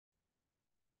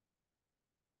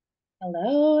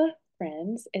Hello,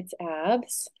 friends. It's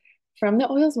Abs from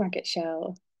the Oils Market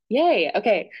Show. Yay.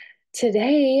 Okay.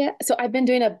 Today, so I've been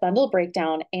doing a bundle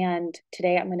breakdown, and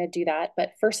today I'm going to do that.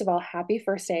 But first of all, happy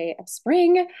first day of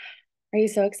spring. Are you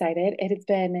so excited? It has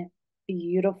been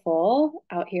beautiful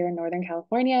out here in Northern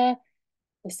California.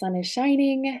 The sun is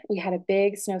shining. We had a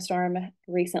big snowstorm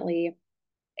recently,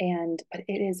 but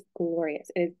it is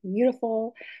glorious. It is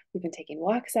beautiful. We've been taking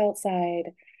walks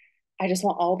outside. I just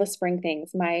want all the spring things.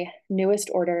 My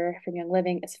newest order from Young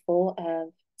Living is full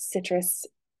of citrus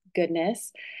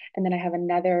goodness. And then I have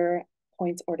another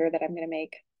points order that I'm going to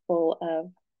make full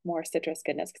of more citrus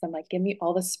goodness because I'm like, give me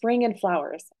all the spring and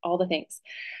flowers, all the things.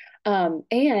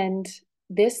 And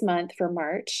this month for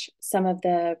March, some of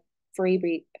the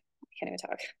freebie, I can't even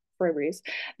talk, freebies,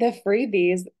 the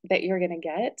freebies that you're going to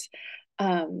get.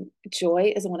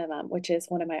 Joy is one of them, which is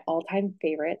one of my all-time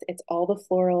favorites. It's all the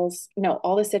florals, no,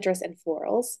 all the citrus and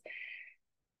florals.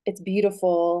 It's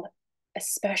beautiful,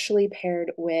 especially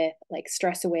paired with like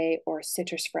Stress Away or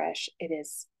Citrus Fresh. It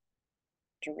is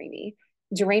dreamy.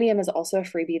 Geranium is also a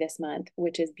freebie this month,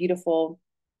 which is beautiful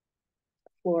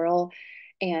floral.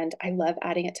 And I love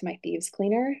adding it to my Thieves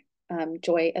cleaner.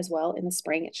 Joy as well in the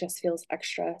spring. It just feels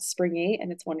extra springy and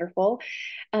it's wonderful.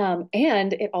 And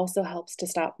it also helps to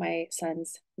stop my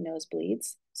son's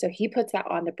nosebleeds. So he puts that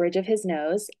on the bridge of his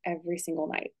nose every single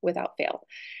night without fail.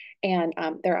 And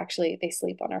they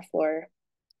sleep on our floor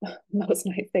most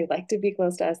nights. They like to be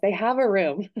close to us. They have a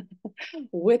room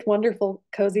with wonderful,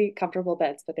 cozy, comfortable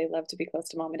beds, but they love to be close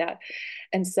to mom and dad.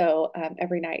 And so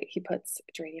every night he puts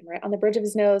geranium right on the bridge of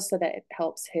his nose so that it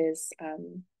helps his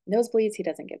nosebleeds. He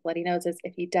doesn't get bloody noses.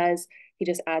 If he does, he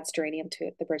just adds geranium to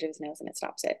the bridge of his nose and it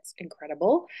stops it. It's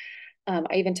incredible. I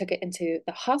even took it into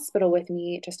the hospital with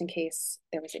me just in case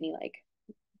there was any like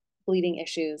bleeding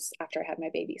issues after I had my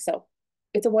baby. So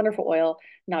it's a wonderful oil,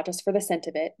 not just for the scent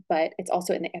of it, but it's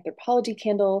also in the Anthropology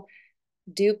candle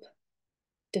dupe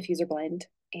diffuser blend,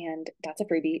 and that's a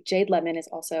freebie. Jade Lemon is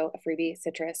also a freebie.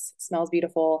 Citrus smells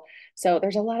beautiful. So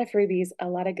there's a lot of freebies, a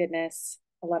lot of goodness,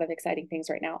 a lot of exciting things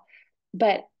right now.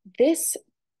 But this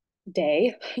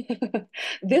day,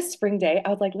 this spring day, I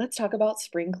was like, let's talk about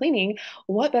spring cleaning.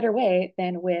 What better way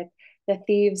than with the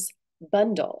Thieves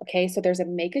bundle? Okay, so there's a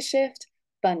Make a Shift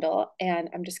bundle, and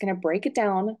I'm just going to break it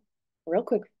down real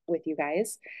quick with you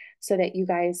guys so that you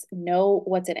guys know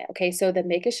what's in it. Okay, so the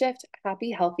Make a Shift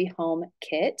Happy Healthy Home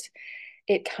Kit,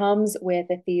 it comes with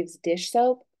a Thieves dish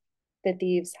soap, the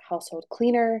Thieves household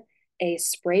cleaner, a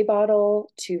spray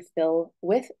bottle to fill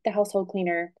with the household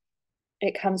cleaner.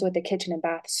 It comes with a kitchen and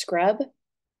bath scrub,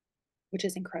 which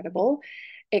is incredible.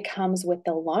 It comes with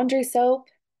the laundry soap,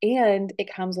 and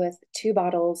it comes with 2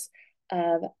 bottles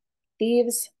of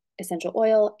Thieves essential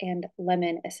oil and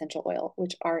lemon essential oil,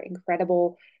 which are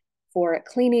incredible for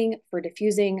cleaning, for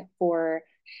diffusing, for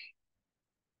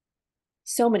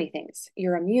so many things.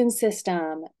 Your immune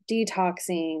system,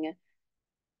 detoxing,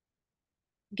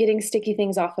 getting sticky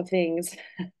things off of things,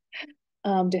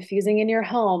 diffusing in your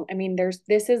home. I mean,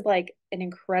 this is like an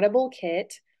incredible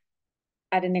kit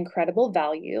at an incredible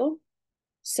value.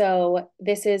 So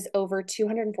this is over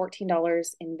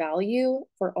 $214 in value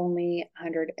for only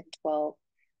 $112.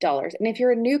 And if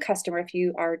you're a new customer, if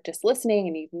you are just listening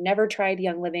and you've never tried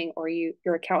Young Living, or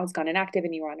your account has gone inactive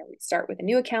and you want to restart with a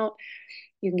new account,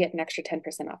 you can get an extra 10%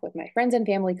 off with my friends and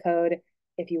family code.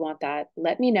 If you want that,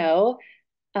 let me know.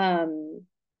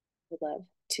 Would love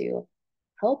to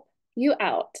help you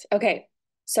out. Okay,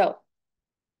 so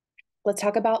let's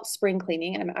talk about spring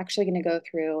cleaning. And I'm actually going to go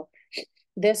through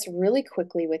this really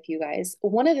quickly with you guys.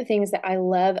 One of the things that I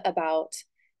love about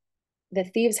the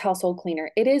Thieves household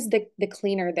cleaner, it is the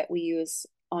cleaner that we use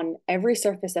on every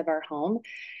surface of our home.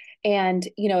 And,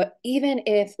 even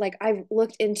if like I've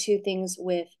looked into things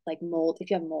with like mold, if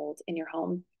you have mold in your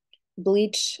home,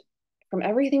 bleach, from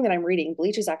everything that I'm reading,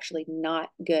 bleach is actually not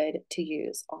good to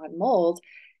use on mold.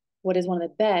 What is one of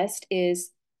the best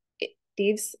is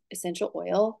Thieves essential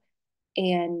oil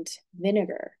and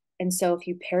vinegar. And so if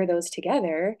you pair those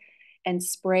together and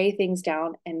spray things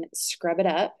down and scrub it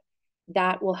up,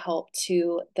 that will help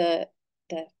to the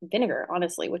vinegar,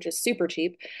 honestly, which is super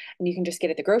cheap. And you can just get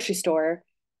it at the grocery store.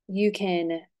 You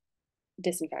can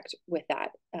disinfect with that.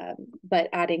 But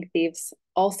adding Thieves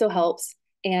also helps,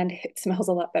 and it smells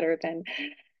a lot better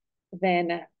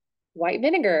than white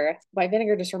vinegar. White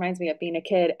vinegar just reminds me of being a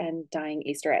kid and dying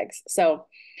Easter eggs. So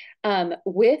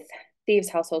with Thieves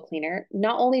household cleaner,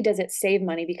 not only does it save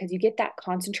money because you get that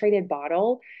concentrated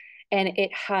bottle and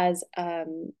it has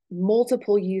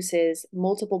multiple uses,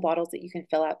 multiple bottles that you can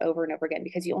fill out over and over again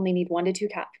because you only need 1 to 2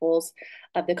 capfuls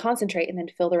of the concentrate and then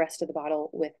fill the rest of the bottle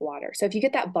with water. So if you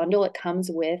get that bundle, it comes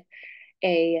with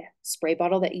a spray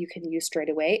bottle that you can use straight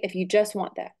away. If you just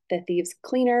want the Thieves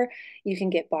cleaner, you can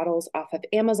get bottles off of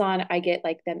Amazon. I get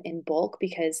like them in bulk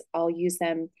because I'll use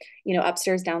them,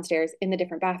 upstairs, downstairs, in the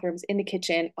different bathrooms, in the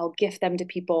kitchen. I'll gift them to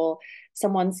people.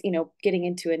 Someone's, getting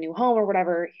into a new home or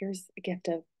whatever. Here's a gift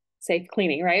of safe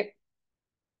cleaning, right?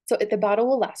 So the bottle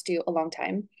will last you a long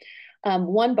time.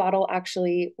 One bottle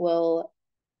actually will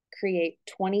create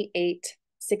 28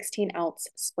 16-ounce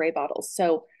spray bottles.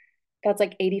 So that's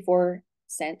like 84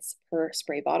 cents per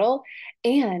spray bottle.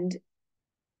 And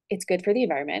it's good for the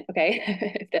environment,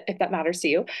 okay? if that matters to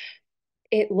you.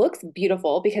 It looks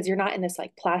beautiful because you're not in this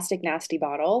like plastic nasty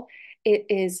bottle. It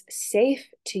is safe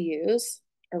to use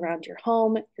around your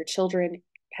home, your children,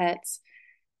 pets.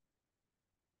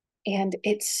 And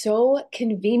it's so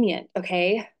convenient,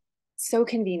 okay? So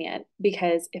convenient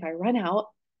because if I run out,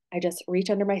 I just reach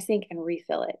under my sink and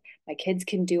refill it. My kids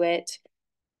can do it.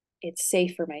 It's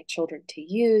safe for my children to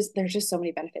use. There's just so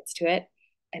many benefits to it.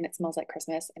 And it smells like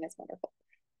Christmas and it's wonderful.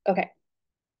 Okay,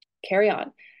 carry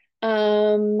on.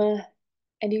 And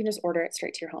you can just order it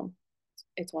straight to your home.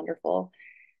 It's wonderful.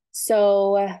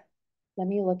 So let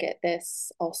me look at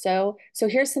this also. So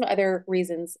here's some other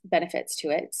reasons, benefits to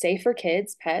it. It's safe for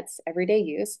kids, pets, everyday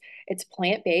use. It's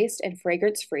plant-based and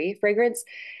fragrance-free. Fragrance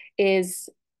is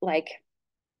like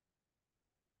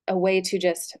a way to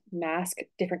just mask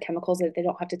different chemicals that they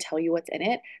don't have to tell you what's in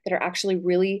it, that are actually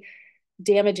really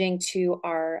damaging to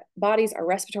our bodies, our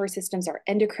respiratory systems, our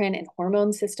endocrine and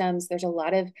hormone systems. There's a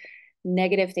lot of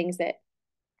negative things that are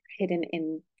hidden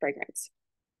in fragrance.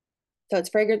 So it's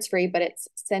fragrance free, but it's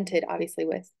scented obviously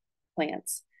with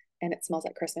plants and it smells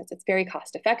like Christmas. It's very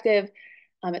cost effective.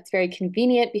 It's very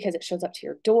convenient because it shows up to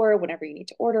your door whenever you need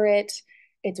to order it.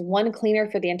 It's one cleaner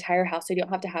for the entire house. So you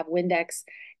don't have to have Windex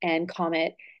and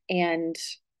Comet and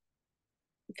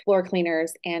floor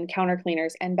cleaners and counter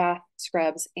cleaners and bath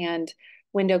scrubs and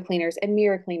window cleaners and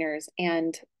mirror cleaners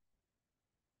and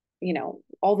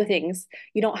all the things.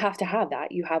 You don't have to have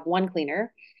that. You have one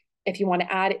cleaner. If you want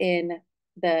to add in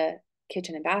the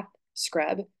kitchen and bath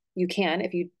scrub, you can.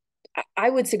 I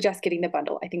would suggest getting the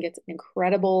bundle. I think it's an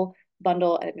incredible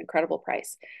bundle at an incredible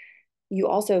price. You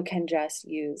also can just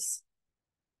use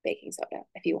baking soda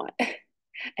if you want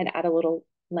and add a little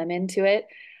lemon to it.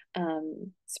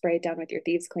 Spray it down with your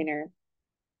Thieves cleaner.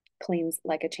 Cleans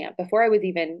like a champ. Before I was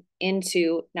even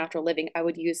into natural living, I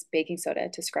would use baking soda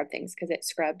to scrub things because it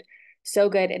scrubbed so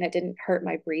good and it didn't hurt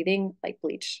my breathing like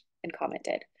bleach and Comet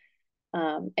did.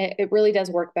 It really does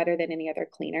work better than any other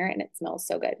cleaner and it smells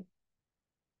so good.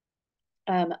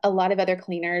 A lot of other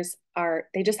cleaners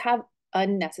they just have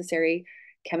unnecessary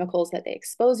chemicals that they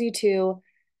expose you to.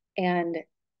 And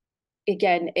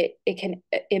again, it can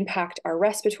impact our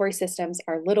respiratory systems,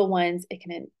 our little ones. It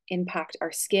can impact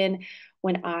our skin.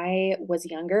 When I was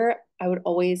younger, I would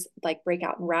always like break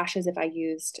out in rashes if I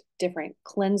used different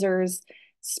cleansers,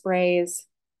 sprays,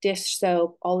 dish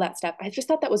soap, all that stuff. I just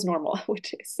thought that was normal,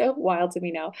 which is so wild to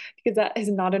me now because that is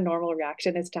not a normal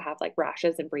reaction, is to have like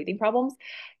rashes and breathing problems.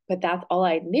 But that's all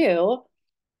I knew.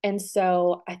 And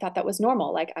so I thought that was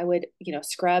normal. Like I would,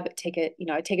 scrub, I'd take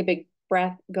a big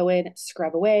breath, go in,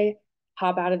 scrub away,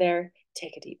 hop out of there,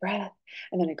 take a deep breath,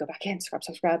 and then I'd go back in, scrub,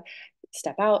 scrub, scrub,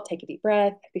 step out, take a deep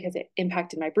breath because it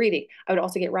impacted my breathing. I would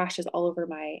also get rashes all over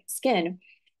my skin.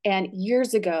 And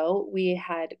years ago, we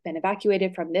had been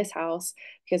evacuated from this house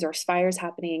because there was fires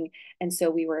happening. And so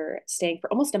we were staying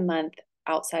for almost a month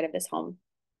outside of this home.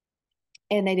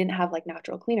 And they didn't have like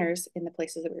natural cleaners in the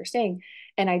places that we were staying.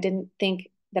 And I didn't think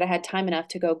that I had time enough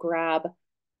to go grab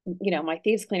my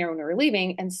Thieves cleaner when we were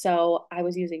leaving. And so I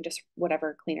was using just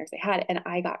whatever cleaners they had. And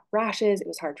I got rashes. It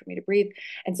was hard for me to breathe.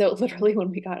 And so literally when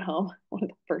we got home, one of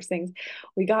the first things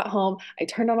we got home, I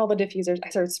turned on all the diffusers. I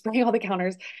started spraying all the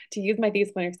counters to use my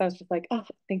Thieves cleaner because I was just like, oh,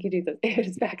 thank you, Jesus. It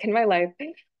is back in my life.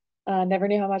 Never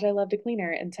knew how much I loved a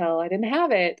cleaner until I didn't have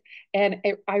it. And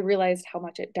I realized how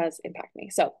much it does impact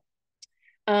me. So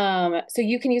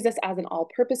you can use this as an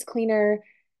all-purpose cleaner,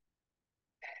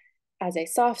 as a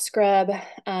soft scrub.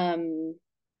 You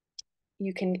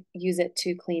can use it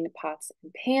to clean pots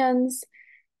and pans.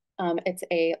 It's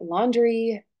a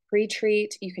laundry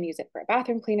pre-treat. You can use it for a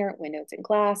bathroom cleaner, windows and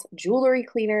glass, jewelry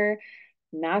cleaner,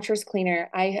 mattress cleaner.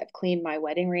 I have cleaned my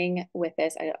wedding ring with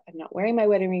this. I'm not wearing my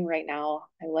wedding ring right now.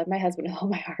 I love my husband with all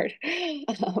my heart.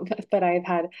 But I've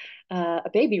had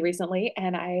a baby recently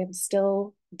and I am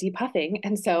still depuffing.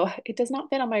 And so it does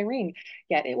not fit on my ring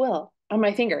yet. It will on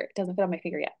my finger. It doesn't fit on my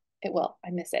finger yet. It will. I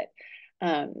miss it.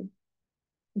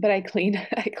 But I clean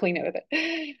it with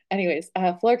it. Anyways,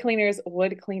 floor cleaners,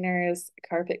 wood cleaners,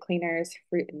 carpet cleaners,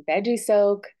 fruit and veggie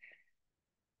soak,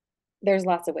 there's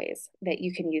lots of ways that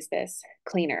you can use this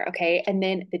cleaner, okay? And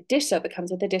then the dish soap, it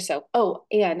comes with the dish soap. Oh,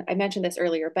 and I mentioned this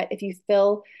earlier, but if you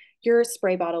fill your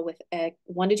spray bottle with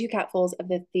 1 to 2 capfuls of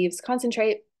the Thieves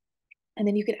concentrate, and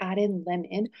then you can add in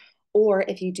lemon, or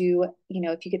if you do,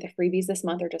 if you get the freebies this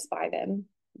month or just buy them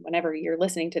whenever you're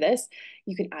listening to this,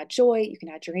 you can add joy, you can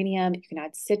add geranium, you can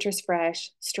add citrus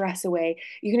fresh, stress away.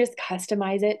 You can just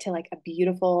customize it to like a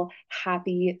beautiful,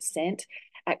 happy scent.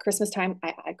 At Christmas time,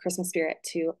 I add Christmas spirit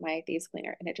to my Thieves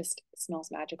cleaner and it just smells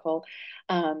magical.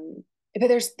 But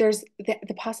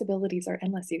the possibilities are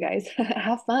endless, you guys.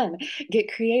 Have fun,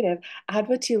 get creative, add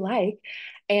what you like.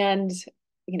 And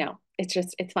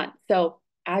it's fun. So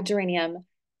add geranium,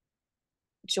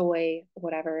 joy,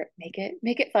 whatever, make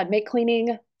it fun, make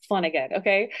cleaning fun again.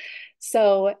 Okay.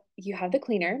 So you have the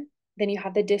cleaner, then you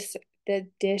have the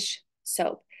dish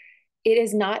soap. It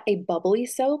is not a bubbly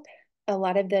soap. A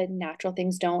lot of the natural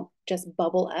things don't just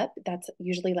bubble up. That's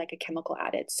usually like a chemical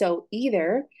added. So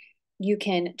either you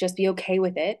can just be okay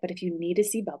with it, but if you need to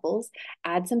see bubbles,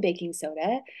 add some baking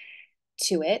soda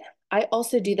to it. I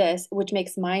also do this, which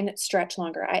makes mine stretch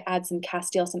longer. I add some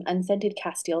unscented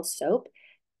Castile soap,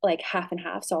 like half and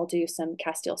half. So I'll do some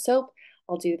Castile soap.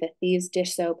 I'll do the Thieves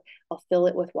dish soap. I'll fill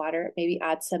it with water, maybe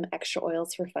add some extra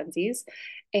oils for funsies.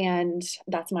 And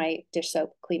that's my dish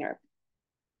soap cleaner.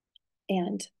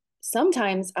 And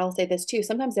sometimes I'll say this too.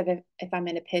 Sometimes if I'm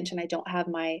in a pinch and I don't have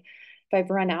if I've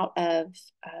run out of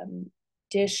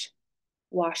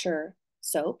dishwasher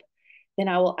soap, then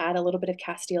I will add a little bit of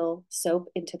Castile soap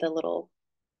into the little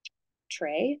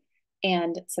tray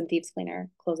and some Thieves cleaner,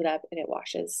 close it up, and it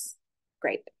washes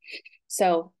great.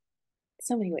 So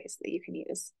many ways that you can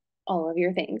use all of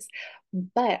your things.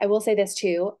 But I will say this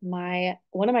too,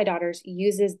 one of my daughters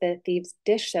uses the Thieves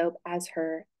dish soap as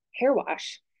her hair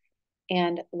wash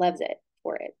and loves it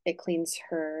for it. It cleans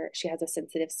she has a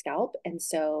sensitive scalp, and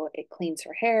so it cleans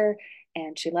her hair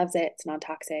and she loves it. It's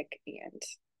non-toxic. And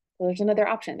so there's another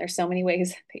option. There's so many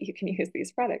ways that you can use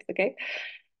these products. Okay.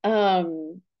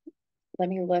 Um, let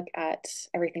me look at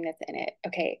everything that's in it.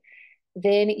 Okay.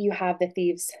 Then you have the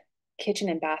Thieves kitchen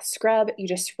and bath scrub. You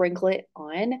just sprinkle it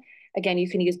on. Again, you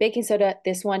can use baking soda.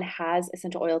 This one has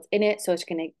essential oils in it, so it's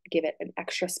going to give it an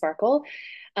extra sparkle.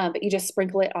 But you just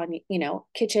sprinkle it on,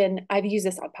 kitchen. I've used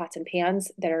this on pots and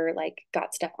pans that are like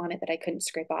got stuff on it that I couldn't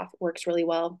scrape off. Works really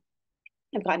well.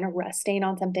 I've gotten a rust stain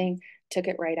on something, took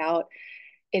it right out.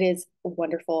 It is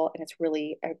wonderful and it's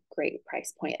really a great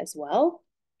price point as well.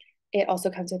 It also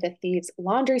comes with a Thieves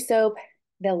laundry soap.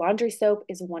 The laundry soap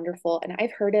is wonderful. And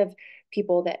I've heard of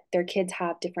people that their kids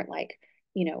have different, like,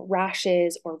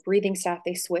 rashes or breathing stuff.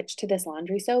 They switch to this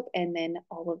laundry soap and then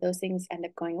all of those things end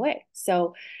up going away.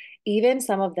 So even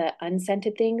some of the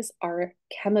unscented things are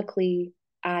chemically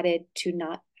added to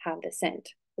not have the scent,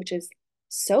 which is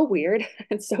so weird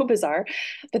and so bizarre.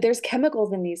 But there's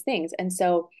chemicals in these things. And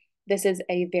so this is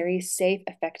a very safe,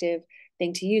 effective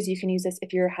thing to use. You can use this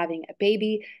if you're having a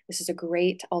baby. This is a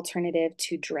great alternative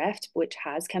to Dreft, which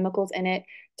has chemicals in it,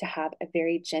 to have a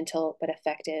very gentle but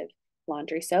effective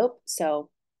laundry soap. So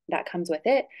that comes with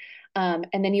it. And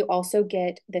then you also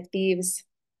get the Thieves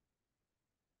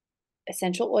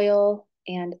essential oil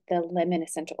and the lemon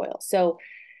essential oil. So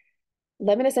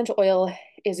lemon essential oil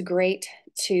is great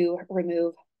to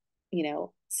remove,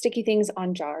 sticky things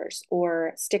on jars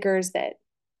or stickers that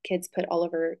kids put all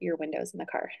over your windows in the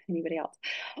car. Anybody else?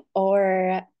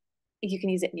 Or you can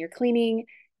use it in your cleaning.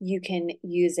 You can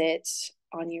use it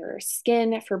on your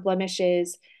skin for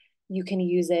blemishes. You can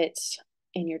use it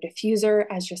in your diffuser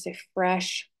as just a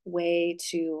fresh way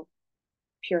to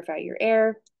purify your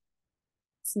air.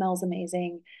 Smells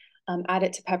amazing. Add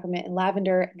it to peppermint and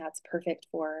lavender, and that's perfect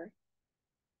for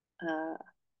uh,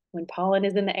 when pollen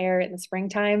is in the air in the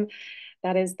springtime.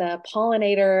 That is the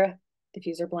pollinator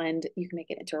diffuser blend. You can make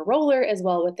it into a roller as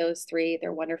well with those three.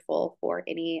 They're wonderful for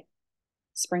any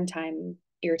springtime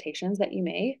irritations that you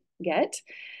may get.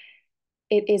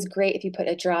 It is great if you put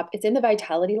a drop. It's in the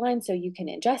Vitality line, so you can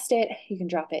ingest it. You can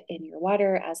drop it in your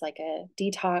water as like a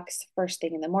detox first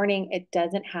thing in the morning. It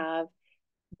doesn't have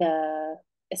the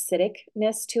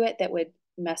acidicness to it that would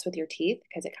mess with your teeth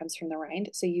because it comes from the rind.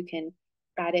 So you can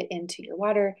add it into your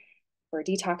water for a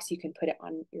detox. You can put it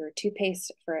on your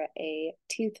toothpaste for a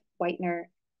teeth whitener.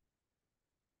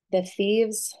 The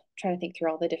Thieves, I'm trying to think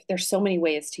through all there's so many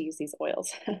ways to use these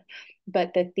oils,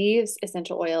 but the Thieves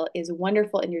essential oil is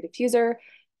wonderful in your diffuser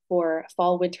for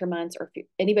fall, winter months, or if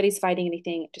anybody's fighting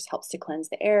anything, it just helps to cleanse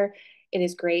the air. It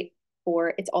is great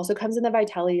it also comes in the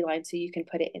Vitality line, so you can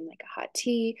put it in like a hot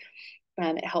tea.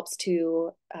 It helps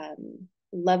to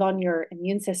love on your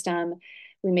immune system.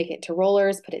 We make it into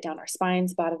rollers, put it down our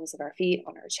spines, bottoms of our feet,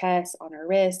 on our chest, on our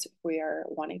wrists. We are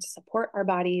wanting to support our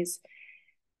bodies.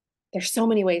 There's so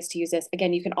many ways to use this.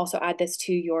 Again, you can also add this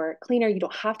to your cleaner. You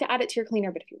don't have to add it to your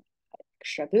cleaner, but if you want an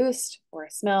extra boost or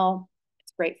a smell,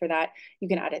 it's great for that. You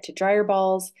can add it to dryer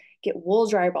balls, get wool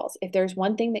dryer balls. If there's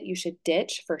one thing that you should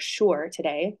ditch for sure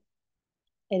today,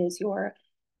 it is your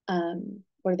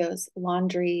what are those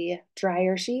laundry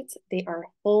dryer sheets? They are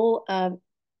full of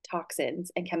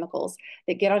toxins and chemicals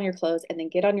that get on your clothes and then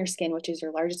get on your skin, which is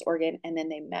your largest organ, and then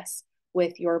they mess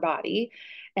with your body.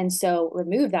 And so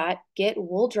remove that, get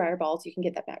wool dryer balls. You can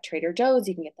get them at Trader Joe's,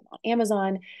 you can get them on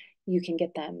Amazon, you can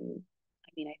get them,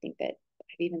 I mean, I think that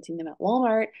I've even seen them at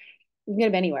Walmart. You can get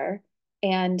them anywhere,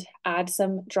 and add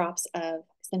some drops of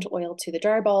essential oil to the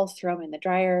dryer balls, throw them in the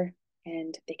dryer,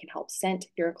 and they can help scent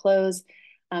your clothes.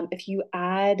 If you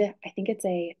add, I think it's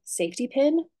a safety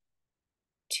pin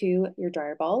to your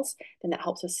dryer balls, then that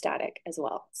helps with static as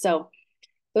well. So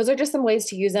those are just some ways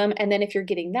to use them. And then if you're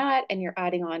getting that and you're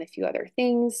adding on a few other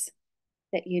things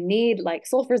that you need, like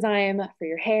sulfurzyme for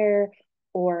your hair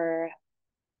or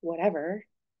whatever,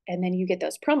 and then you get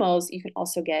those promos, you can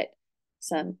also get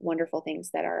some wonderful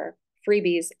things that are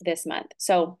freebies this month.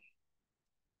 So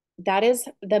that is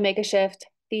the Make a Shift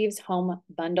Thieves Home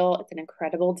Bundle. It's an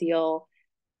incredible deal,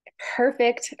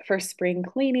 perfect for spring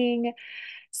cleaning.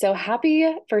 So happy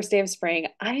first day of spring.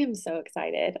 I am so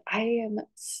excited. I am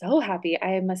so happy.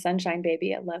 I am a sunshine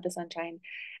baby. I love the sunshine,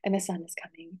 and the sun is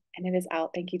coming and it is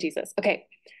out. Thank you, Jesus. Okay,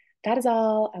 that is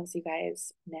all. I will see you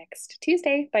guys next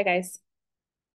Tuesday. Bye, guys.